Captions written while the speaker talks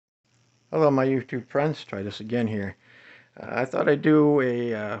Hello, my YouTube friends. Try this again here. I thought I'd do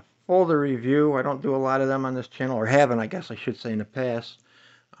a folder review. I don't do a lot of them on this channel, or haven't, I guess I should say, in the past.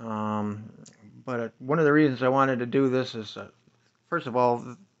 Um, but one of the reasons I wanted to do this is, first of all,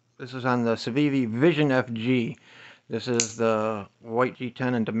 this is on the Civivi Vision FG. This is the white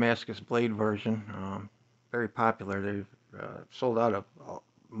G10 and Damascus blade version. Very popular. They've sold out of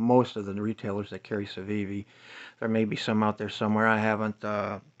most of the retailers that carry Civivi. There may be some out there somewhere. I haven't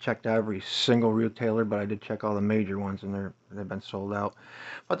checked every single retailer, but I did check all the major ones, and they've been sold out.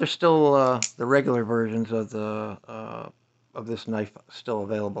 But there's still the regular versions of the of this knife still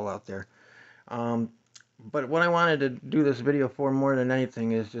available out there. Um, but what I wanted to do this video for more than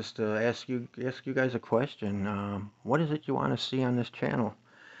anything is just to ask you guys a question. What is it you want to see on this channel?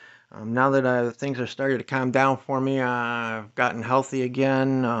 Now that things are starting to calm down for me, I've gotten healthy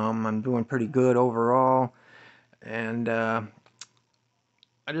again. I'm doing pretty good overall, and I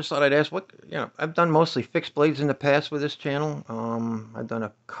just thought I'd ask I've done mostly fixed blades in the past with this channel. I've done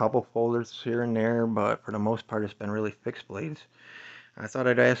a couple folders here and there, but for the most part, it's been really fixed blades. I thought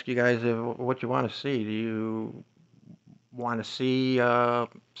I'd ask you guys what you want to see. Do you want to see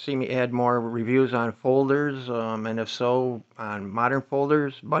me add more reviews on folders, and if so, on modern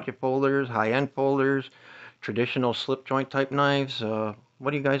folders, budget folders, high-end folders, traditional slip joint type knives?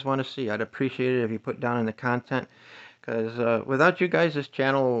 What do you guys want to see? I'd appreciate it if you put down in the content, because without you guys, this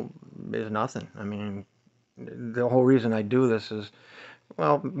channel is nothing. I mean, the whole reason I do this is,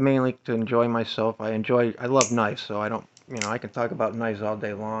 well, mainly to enjoy myself. I love knives, so I don't, I can talk about knives all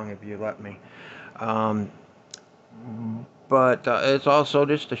day long if you let me. Um, but it's also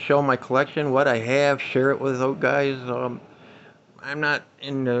just to show my collection, what I have, share it with those guys. I'm not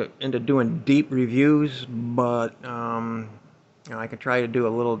into doing deep reviews, but I can try to do a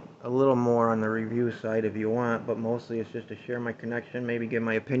little more on the review side if you want. But mostly it's just to share my connection, maybe give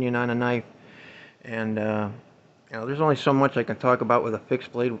my opinion on a knife, and there's only so much I can talk about with a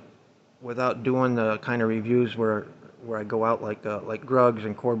fixed blade without doing the kind of reviews where I go out like Grugs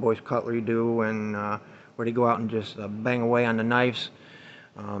and Core Boys Cutlery do, and where they go out and just bang away on the knives,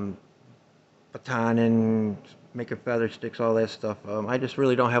 um, batoning, making feather sticks, all that stuff. I just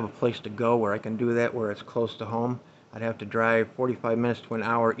really don't have a place to go where I can do that, where it's close to home. I'd have to drive 45 minutes to an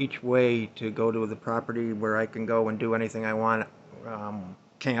hour each way to go to the property where I can go and do anything I want,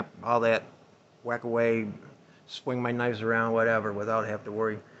 camp, all that, whack away, swing my knives around, whatever, without having to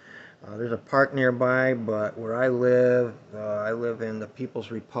worry. There's a park nearby, but where I live in the People's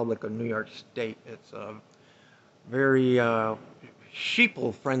Republic of New York State. It's a very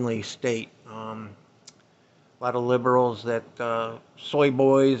sheeple-friendly state. A lot of liberals that soy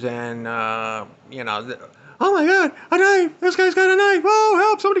boys and oh my God, a knife! This guy's got a knife! Oh,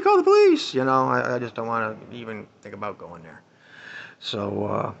 help! Somebody call the police! I just don't want to even think about going there.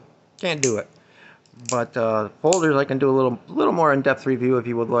 So can't do it. But folders, I can do a little more in-depth review if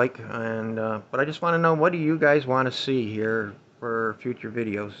you would like. And but I just want to know, what do you guys want to see here for future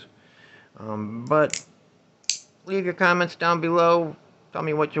videos? But leave your comments down below. Tell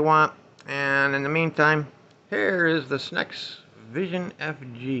me what you want. And in the meantime, here is the Snex Vision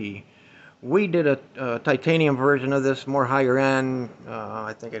FG. We did a titanium version of this, more higher end.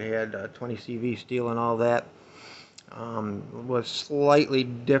 I think it had 20 CV steel and all that. Was slightly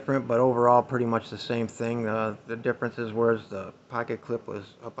different, but overall pretty much the same thing. The differences was the pocket clip was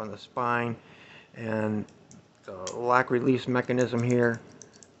up on the spine, and the lock release mechanism here,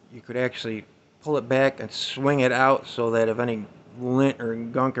 you could actually pull it back and swing it out so that if any lint or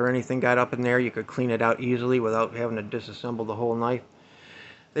gunk or anything got up in there, you could clean it out easily without having to disassemble the whole knife.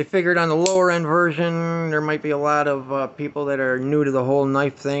 They figured on the lower end version there might be a lot of people that are new to the whole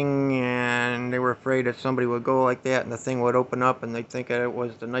knife thing, and they were afraid that somebody would go like that and the thing would open up and they'd think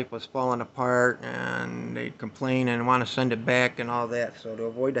that the knife was falling apart, and they'd complain and want to send it back and all that. So to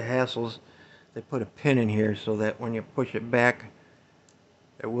avoid the hassles, they put a pin in here so that when you push it back,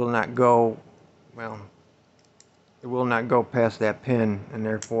 it will not go, well, it will not go past that pin, and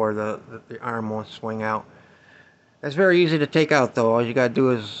therefore the arm won't swing out. That's very easy to take out, though. All you gotta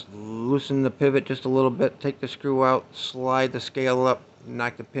do is loosen the pivot just a little bit, take the screw out, slide the scale up,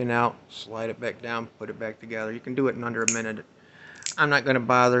 knock the pin out, slide it back down, put it back together. You can do it in under a minute. I'm not gonna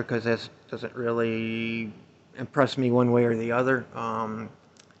bother because that doesn't really impress me one way or the other.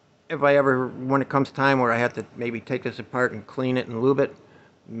 If I ever, when it comes time where I have to maybe take this apart and clean it and lube it,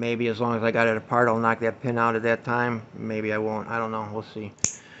 maybe as long as I got it apart, I'll knock that pin out at that time. Maybe I won't. I don't know. We'll see.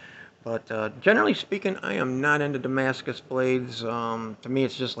 But generally speaking, I am not into Damascus blades. To me,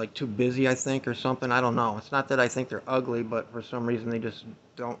 it's just like too busy, I think, or something. I don't know. It's not that I think they're ugly, but for some reason they just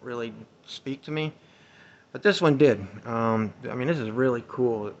don't really speak to me. But this one did. I mean, this is really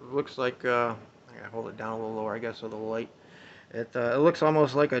cool. It looks like, I gotta hold it down a little lower, I guess, so the light. It looks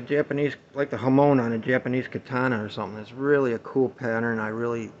almost like a Japanese, like the hamon on a Japanese katana or something. It's really a cool pattern.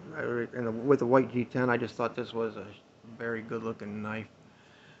 And with the white G10, I just thought this was a very good looking knife.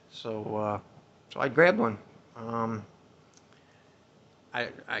 So I grabbed one. Um,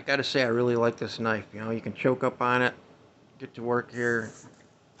 I gotta say, I really like this knife. You know, you can choke up on it, get to work here.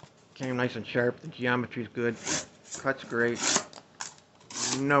 Came nice and sharp. The geometry's good. Cuts great.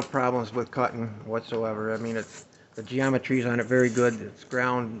 No problems with cutting whatsoever. I mean, the geometry's on it very good. It's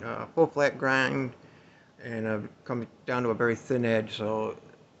ground, full flat grind, and comes down to a very thin edge. So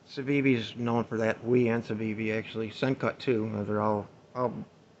Civivi's known for that. We and Civivi actually, Sencut too. They're all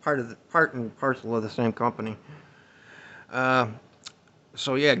part and parcel of the same company. Uh,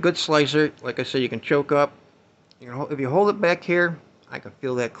 so yeah, good slicer. Like I said, you can choke up. You know, if you hold it back here, I can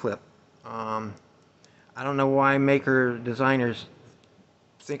feel that clip. Um, I don't know why maker designers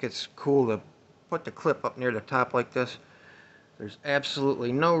think it's cool to put the clip up near the top like this. There's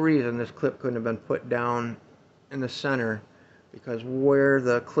absolutely no reason this clip couldn't have been put down in the center, because where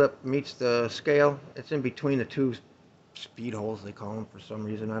the clip meets the scale, it's in between the two speed holes, they call them for some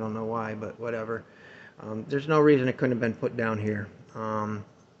reason. I don't know why, but whatever. There's no reason it couldn't have been put down here.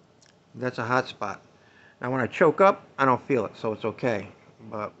 That's a hot spot. Now when I choke up, I don't feel it, so it's okay.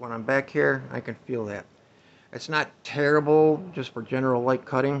 But when I'm back here, I can feel that. It's not terrible just for general light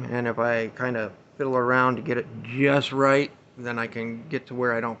cutting, and if I kind of fiddle around to get it just right, then I can get to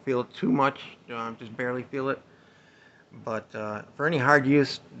where I don't feel it too much, just barely feel it. But for any hard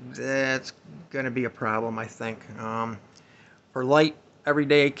use, that's going to be a problem, I think. For light,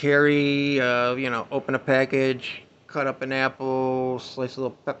 everyday carry, you know, open a package, cut up an apple, slice a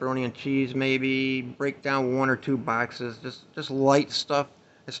little pepperoni and cheese maybe, break down one or two boxes, just light stuff,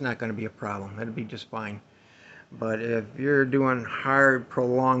 it's not going to be a problem. It'll be just fine. But if you're doing hard,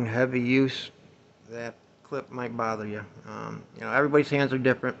 prolonged, heavy use, that clip might bother you. You know, everybody's hands are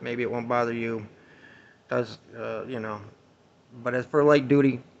different. Maybe it won't bother you. Does you know? But as for light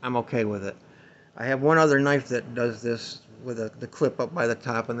duty, I'm okay with it. I have one other knife that does this with the clip up by the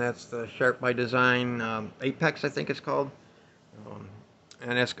top, and that's the Sharp by Design Apex, I think it's called. Um,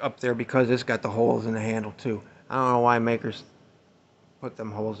 and it's up there because it's got the holes in the handle too. I don't know why makers put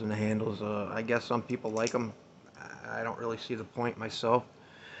them holes in the handles. I guess some people like them. I don't really see the point myself.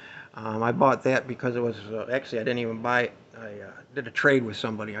 I bought that because it was, actually I didn't even buy it. I did a trade with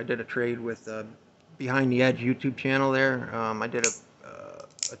somebody. I did a trade with Behind the Edge YouTube channel there. I did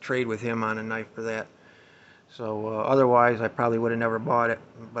a trade with him on a knife for that. So otherwise I probably would have never bought it,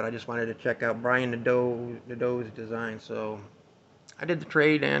 but I just wanted to check out Brian Nadeau's design. So I did the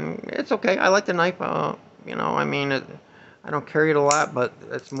trade, and it's okay. I like the knife. You know, I mean, I don't carry it a lot, but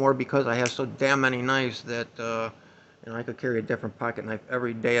it's more because I have so damn many knives that you know, I could carry a different pocket knife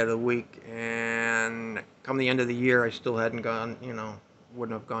every day of the week, and come the end of the year, I still hadn't gone, you know,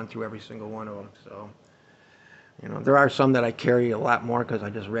 wouldn't have gone through every single one of them. So, you know, there are some that I carry a lot more because I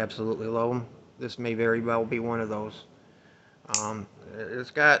just absolutely love them. This may very well be one of those.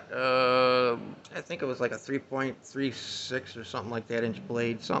 It's got, I think it was like a 3.36 or something like that inch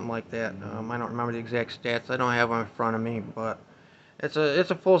blade, something like that. I don't remember the exact stats. I don't have them in front of me, but it's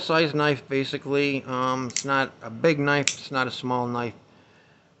a full-size knife basically. It's not a big knife. It's not a small knife.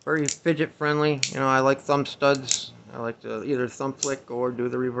 Very fidget friendly. You know, I like thumb studs. I like to either thumb flick or do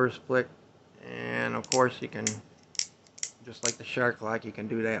the reverse flick. And of course, you can, just like the Shark Lock, you can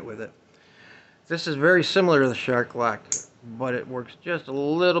do that with it. This is very similar to the Shark Lock, but it works just a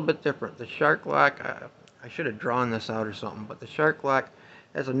little bit different. The Shark Lock, I should have drawn this out or something, but the Shark Lock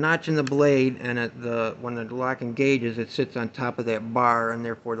has a notch in the blade, and when the lock engages, it sits on top of that bar, and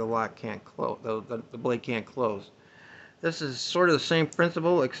therefore the lock can't close. The blade can't close. This is sort of the same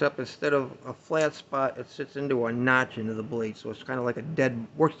principle, except instead of a flat spot, it sits into a notch into the blade, so it's kind of like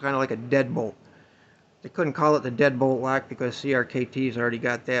works kind of like a deadbolt. They couldn't call it the deadbolt lock because CRKT's already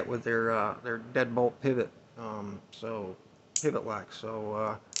got that with their deadbolt pivot, so pivot lock.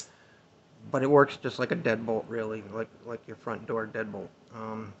 So, but it works just like a deadbolt, really, like your front door deadbolt.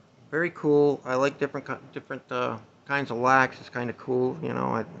 Very cool. I like different kinds of locks. It's kind of cool, you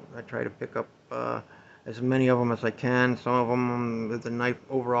know. I try to pick up as many of them as I can. Some of them, the knife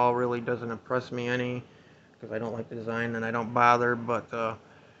overall really doesn't impress me any because I don't like the design and I don't bother. But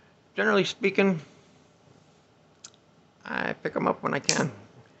generally speaking, I pick them up when I can.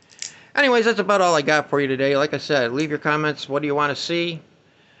 Anyways, that's about all I got for you today. Like I said, leave your comments. What do you want to see?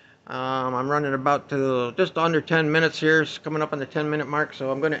 I'm running about to just under 10 minutes here. It's coming up on the 10-minute mark,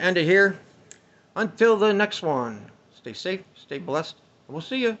 so I'm going to end it here. Until the next one, stay safe, stay blessed, and we'll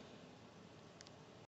see you.